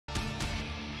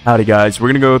Howdy guys, we're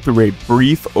going to go through a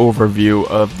brief overview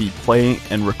of the play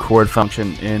and record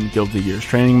function in Guilty Gear's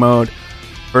training mode.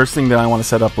 First thing that I want to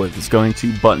set up with is going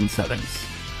to button settings.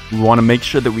 We want to make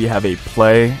sure that we have a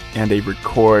play and a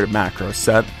record macro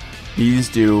set. These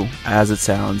do as it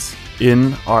sounds.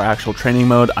 In our actual training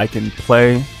mode, I can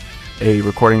play a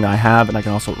recording that I have and I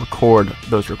can also record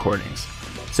those recordings.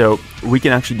 So we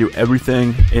can actually do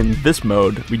everything in this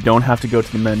mode. We don't have to go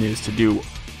to the menus to do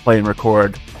play and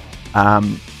record.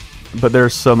 But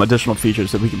there's some additional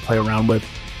features that we can play around with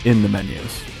in the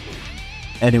menus.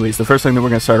 Anyways, the first thing that we're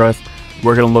going to start with,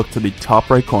 we're going to look to the top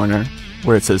right corner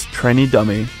where it says Trainee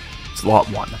Dummy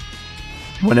Slot 1.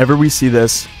 Whenever we see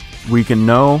this, we can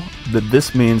know that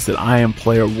this means that I am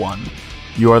player 1.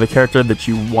 You are the character that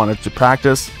you wanted to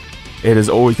practice. It is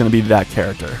always going to be that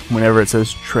character whenever it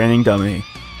says Training Dummy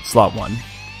Slot 1.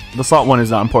 The slot 1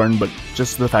 is not important, but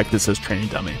just the fact that it says Training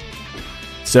Dummy.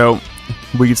 So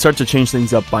we can start to change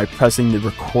things up by pressing the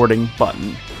recording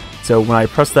button. So when I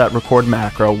press that record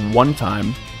macro one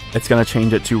time, it's going to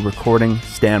change it to recording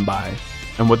standby.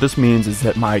 And what this means is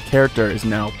that my character is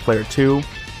now player 2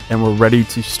 and we're ready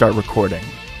to start recording.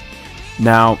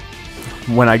 Now,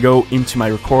 when I go into my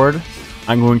record,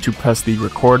 I'm going to press the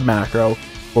record macro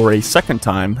for a second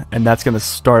time, and that's going to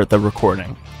start the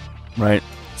recording, right?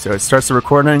 So it starts the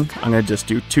recording. I'm going to just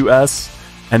do 2S.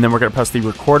 And then we're going to press the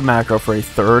record macro for a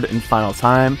third and final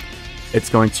time. It's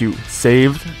going to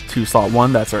save to slot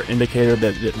 1. That's our indicator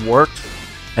that it worked.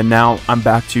 And now I'm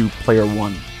back to player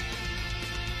 1.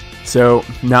 So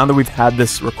now that we've had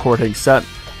this recording set,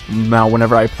 now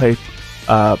whenever I play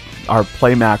our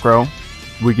play macro,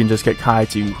 we can just get Kai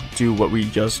to do what we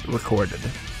just recorded.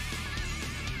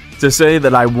 To say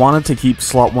that I wanted to keep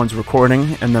slot 1's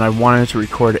recording, and then I wanted to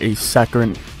record a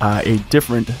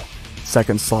different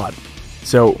second slot.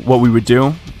 So what we would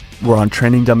do, we're on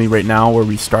Training Dummy right now where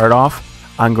we start off.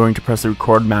 I'm going to press the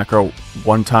record macro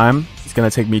one time. It's going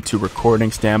to take me to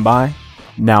recording standby.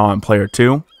 Now I'm player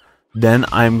 2. Then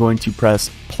I'm going to press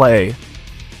play,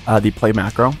 the play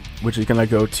macro, which is going to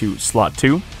go to slot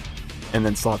 2, and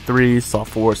then slot 3, slot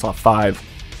 4, slot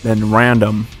 5, then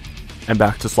random, and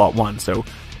back to slot 1. So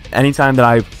anytime that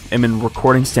I am in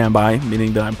recording standby,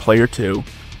 meaning that I'm player 2,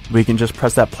 we can just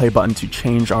press that play button to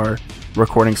change our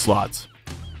recording slots.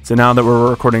 So now that we're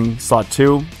recording slot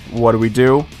 2, what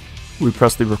do? We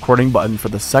press the recording button for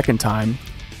the second time,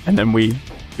 and then we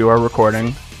do our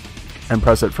recording and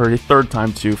press it for a third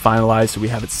time to finalize so we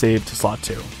have it saved to slot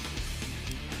 2.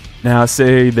 Now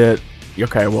say that,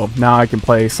 okay, well now I can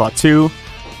play slot 2.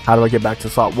 How do I get back to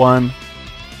slot 1?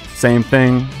 Same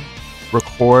thing,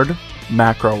 record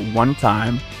macro one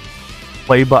time,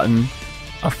 play button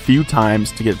a few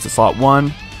times to get to slot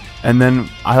 1, and then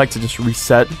I like to just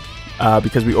reset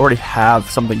because we already have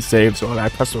something saved, so when I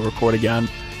press the record again,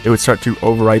 it would start to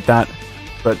overwrite that.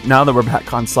 But now that we're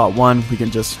back on slot 1, we can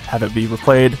just have it be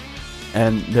replayed,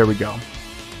 and there we go.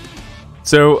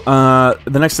 So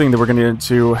the next thing that we're going to get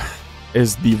into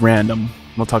is the random.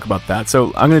 We'll talk about that.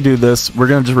 So I'm going to do this. We're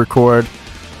going to just record.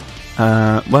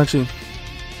 Well, actually,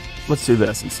 let's do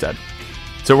this instead.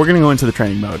 So we're going to go into the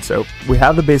training mode. So we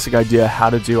have the basic idea how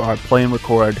to do our play and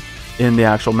record in the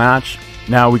actual match.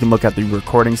 Now we can look at the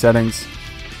recording settings,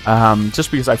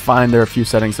 just because I find there are a few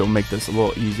settings that will make this a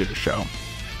little easier to show.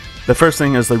 The first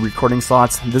thing is the recording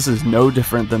slots. This is no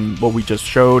different than what we just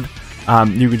showed.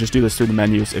 You can just do this through the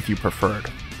menus if you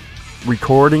preferred.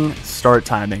 Recording start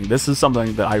timing. This is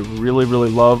something that I really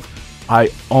love. I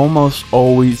almost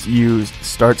always use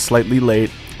start slightly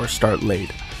late or start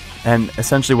late. And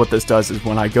essentially what this does is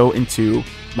when I go into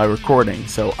my recording,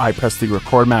 so I press the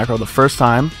record macro the first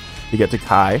time to get to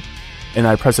Kai, and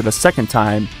I press it a second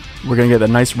time, we're going to get a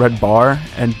nice red bar,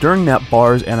 and during that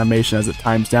bar's animation as it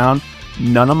times down,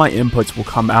 none of my inputs will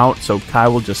come out, so Kai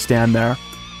will just stand there,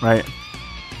 right?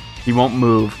 He won't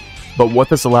move. But what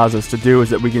this allows us to do is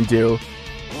that we can do,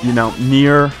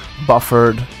 near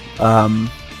buffered,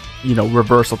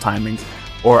 reversal timings,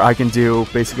 or I can do,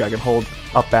 basically I can hold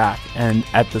up back, and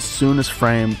at the soonest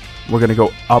frame, we're going to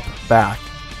go up back.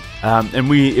 And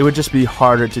it would just be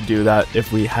harder to do that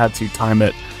if we had to time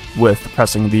it with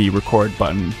pressing the record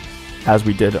button as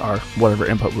we did our whatever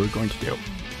input we were going to do.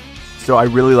 So I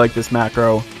really like this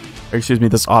macro, or excuse me,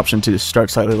 this option to start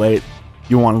slightly late.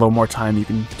 You want a little more time, you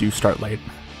can do start late.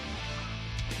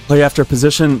 Play after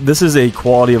position. This is a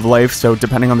quality of life, so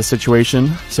depending on the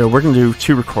situation. So we're going to do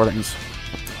 2 recordings.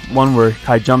 One where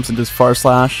Kai jumps and does far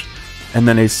slash, and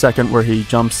then a second where he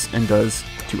jumps and does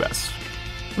 2S.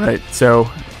 Right,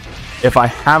 so if I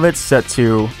have it set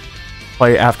to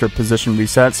play after position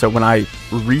reset, so when I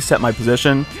reset my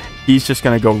position, he's just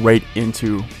going to go right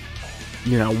into,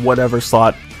 whatever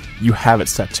slot you have it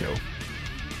set to.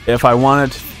 If I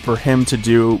wanted for him to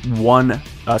do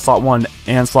slot 1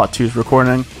 and slot 2's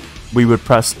recording, we would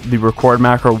press the record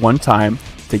macro one time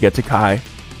to get to Kai.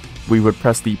 We would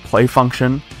press the play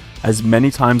function as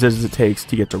many times as it takes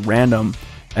to get to random,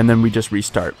 and then we just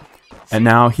restart. And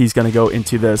now he's going to go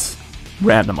into this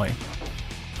randomly,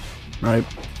 right?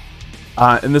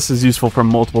 And this is useful for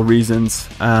multiple reasons.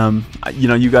 You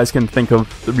know, you guys can think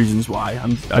of the reasons why.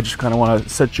 I just kind of want to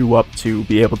set you up to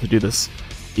be able to do this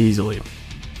easily.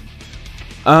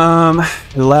 The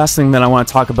last thing that I want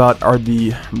to talk about are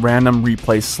the random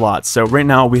replay slots. So right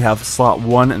now we have slot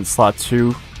 1 and slot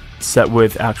 2 set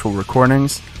with actual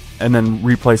recordings, and then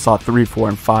replay slot 3, 4,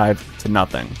 and 5 to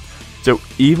nothing. So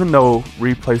even though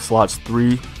replay slots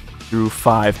 3 through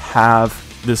 5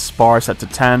 have this bar set to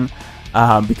 10,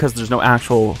 because there's no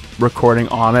actual recording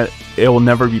on it, it will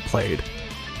never be played.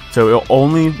 So it'll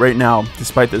only, right now,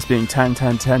 despite this being 10,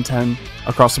 10, 10, 10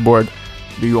 across the board,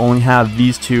 you only have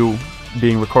these two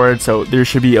being recorded, so there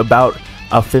should be about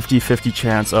a 50-50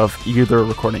 chance of either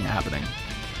recording happening.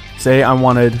 Say I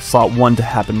wanted slot 1 to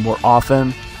happen more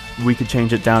often, we could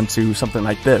change it down to something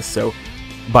like this. So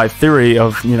by theory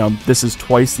of, you know, this is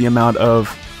twice the amount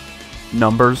of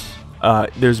numbers,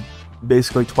 there's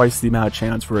basically twice the amount of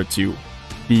chance for it to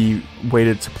be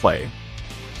weighted to play.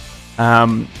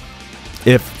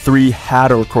 If 3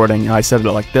 had a recording and I set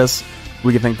it like this,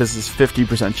 we can think this is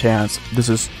 50% chance, this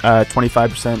is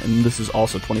 25%, and this is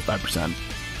also 25%.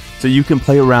 So you can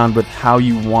play around with how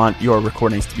you want your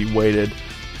recordings to be weighted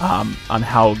on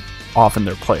how often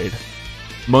they're played.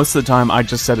 Most of the time I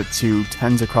just set it to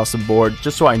 10s across the board,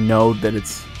 just so I know that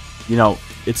it's, you know,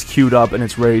 it's queued up and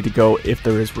it's ready to go if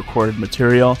there is recorded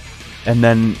material. And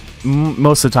then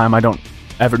most of the time I don't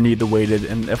ever need the weighted,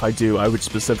 and if I do, I would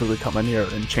specifically come in here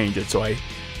and change it so I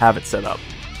have it set up.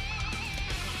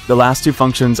 The last two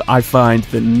functions I find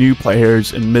that new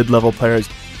players and mid-level players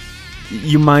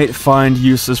you might find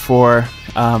uses for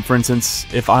instance,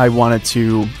 if I wanted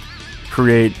to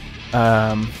create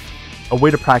a way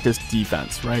to practice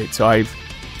defense, right? So I've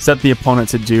set the opponent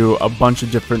to do a bunch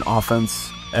of different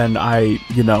offense, and I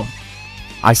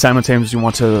simultaneously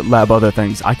want to lab other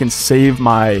things. I can save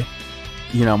my,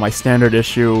 my standard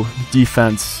issue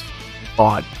defense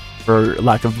bot, for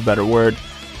lack of a better word,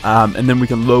 and then we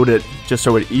can load it just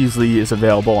so it easily is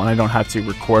available, and I don't have to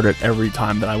record it every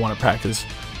time that I want to practice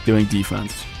doing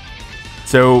defense.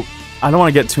 So I don't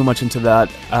want to get too much into that,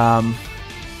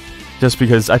 just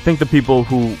because I think the people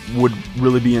who would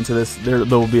really be into this, there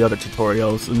will be other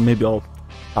tutorials, and maybe I'll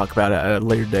talk about it at a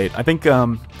later date. I think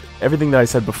everything that I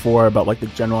said before about like the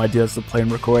general ideas to play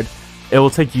and record, it will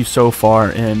take you so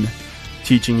far in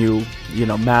teaching you,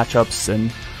 matchups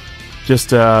and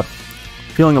just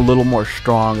feeling a little more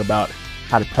strong about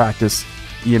how to practice,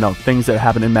 things that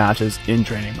happen in matches in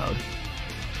training mode.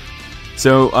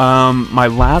 So my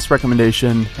last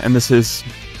recommendation, and this is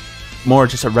more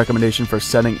just a recommendation for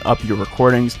setting up your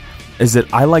recordings, is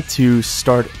that I like to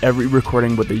start every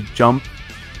recording with a jump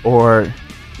or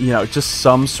just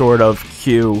some sort of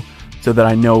cue so that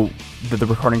I know that the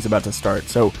recording's about to start.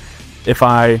 So if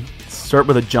I start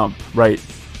with a jump, right,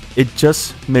 it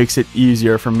just makes it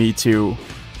easier for me to,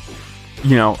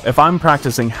 if I'm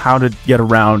practicing how to get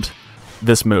around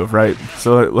this move, right?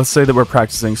 So let's say that we're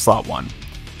practicing slot 1,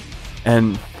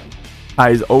 and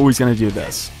I'm always going to do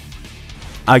this.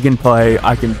 I can play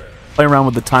around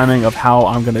with the timing of how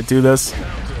I'm going to do this,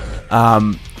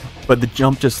 but the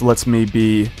jump just lets me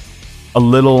be a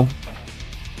little,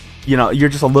 you're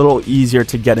just a little easier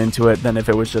to get into it than if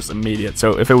it was just immediate.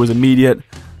 So if it was immediate,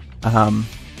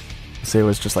 say it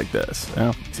was just like this.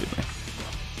 Oh, excuse me.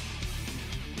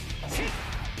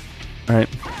 All right.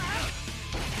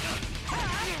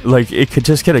 Like, it could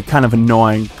just get kind of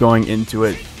annoying going into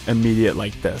it immediate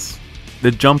like this.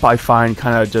 The jump, I find,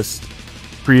 kind of just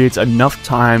creates enough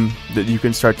time that you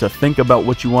can start to think about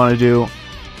what you want to do,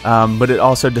 but it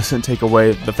also doesn't take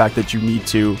away the fact that you need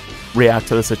to react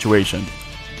to the situation.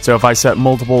 So if I set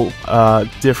multiple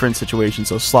different situations,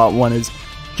 so slot 1 is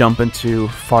jump into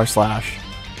far slash,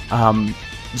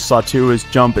 slot 2 is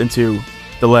jump into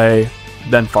delay,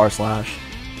 then far slash,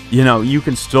 you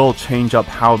can still change up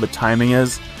how the timing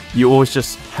is. You always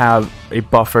just have a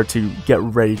buffer to get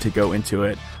ready to go into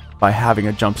it by having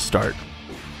a jump start.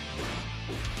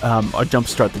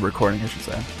 The recording, I should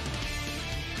say.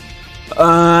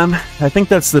 I think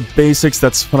that's the basics.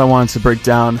 That's what I wanted to break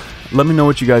down. Let me know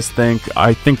what you guys think.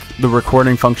 I think the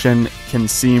recording function can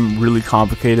seem really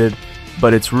complicated,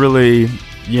 but it's really,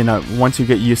 once you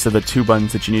get used to the 2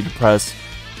 buttons that you need to press,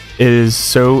 it is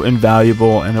so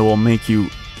invaluable, and it will make you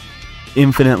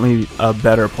infinitely a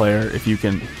better player if you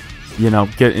can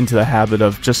get into the habit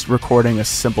of just recording a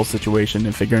simple situation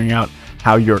and figuring out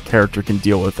how your character can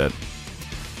deal with it.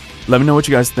 Let me know what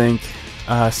you guys think.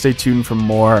 Stay tuned for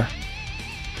more.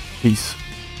 Peace.